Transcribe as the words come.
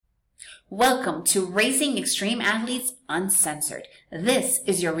Welcome to Raising Extreme Athletes Uncensored. This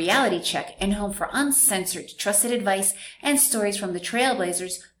is your reality check and home for uncensored, trusted advice and stories from the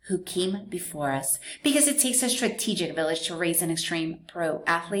trailblazers who came before us. Because it takes a strategic village to raise an extreme pro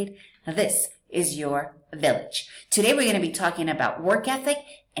athlete, this is your village. Today we're going to be talking about work ethic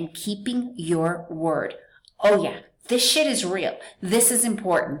and keeping your word. Oh yeah. This shit is real. This is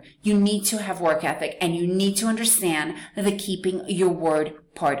important. You need to have work ethic and you need to understand the keeping your word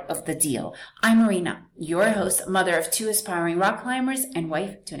part of the deal. I'm Marina, your host, mother of two aspiring rock climbers and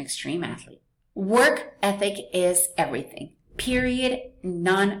wife to an extreme athlete. Work ethic is everything. Period.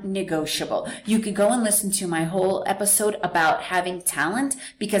 Non-negotiable. You could go and listen to my whole episode about having talent,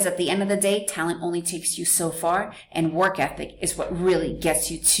 because at the end of the day, talent only takes you so far, and work ethic is what really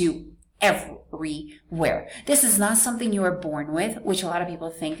gets you to everywhere. This is not something you are born with, which a lot of people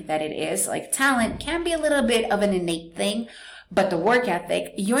think that it is. Like, talent can be a little bit of an innate thing, but the work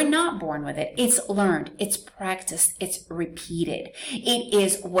ethic, you're not born with it. It's learned, it's practiced, it's repeated. It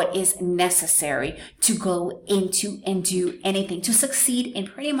is what is necessary to go into and do anything, to succeed in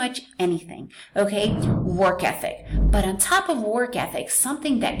pretty much anything. Okay? Work ethic. But on top of work ethic,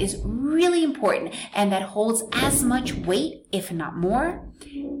 something that is really important and that holds as much weight, if not more,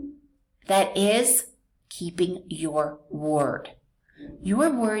 that is keeping your word. Your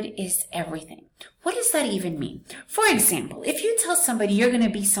word is everything. What does that even mean? For example, if you tell somebody you're going to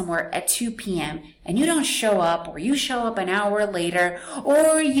be somewhere at 2 p.m. and you don't show up, or you show up an hour later,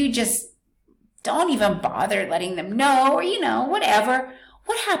 or you just don't even bother letting them know, or whatever,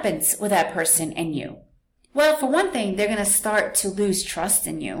 what happens with that person and you? Well, for one thing, they're going to start to lose trust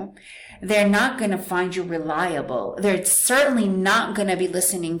in you. They're not going to find you reliable. They're certainly not going to be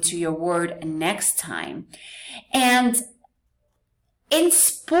listening to your word next time. And in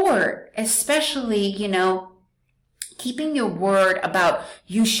sport, especially, keeping your word about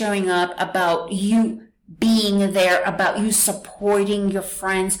you showing up, about you being there, about you supporting your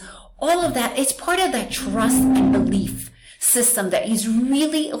friends, all of that, it's part of that trust and belief system that is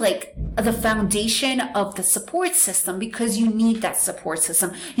really like the foundation of the support system, because you need that support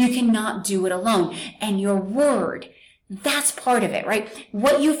system. You cannot do it alone. And your word, that's part of it, right?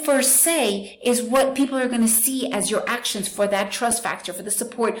 What you first say is what people are going to see as your actions for that trust factor, for the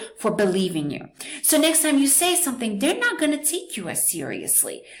support, for believing you. So next time you say something, they're not going to take you as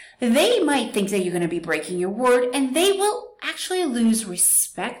seriously. They might think that you're going to be breaking your word, and they will actually lose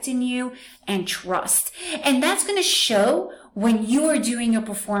respect in you and trust. And that's going to show when you are doing your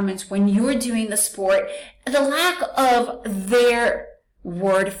performance, when you're doing the sport, the lack of their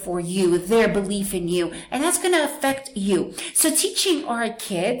word for you, their belief in you, and that's going to affect you. So teaching our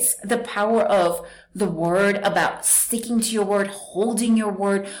kids the power of the word, about sticking to your word, holding your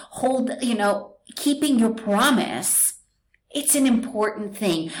word, keeping your promise, it's an important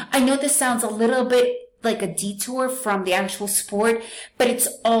thing. I know this sounds a little bit like a detour from the actual sport, but it's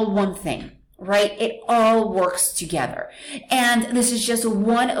all one thing, right? It all works together. And this is just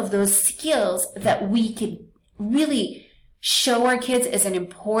one of those skills that we can really show our kids as an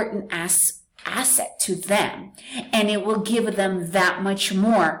important asset to them. And it will give them that much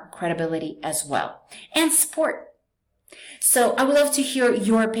more credibility as well. And support. So I would love to hear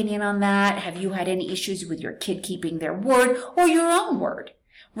your opinion on that. Have you had any issues with your kid keeping their word or your own word,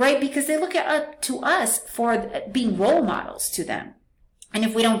 right? Because they look up to us for being role models to them. And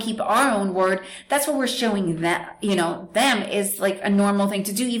if we don't keep our own word, that's what we're showing that, them is like a normal thing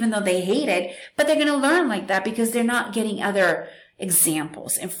to do, even though they hate it, but they're going to learn like that because they're not getting other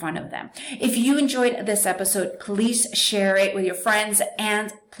examples in front of them. If you enjoyed this episode, please share it with your friends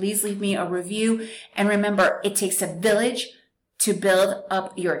and please leave me a review. And remember, it takes a village to build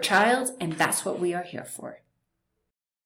up your child, and that's what we are here for.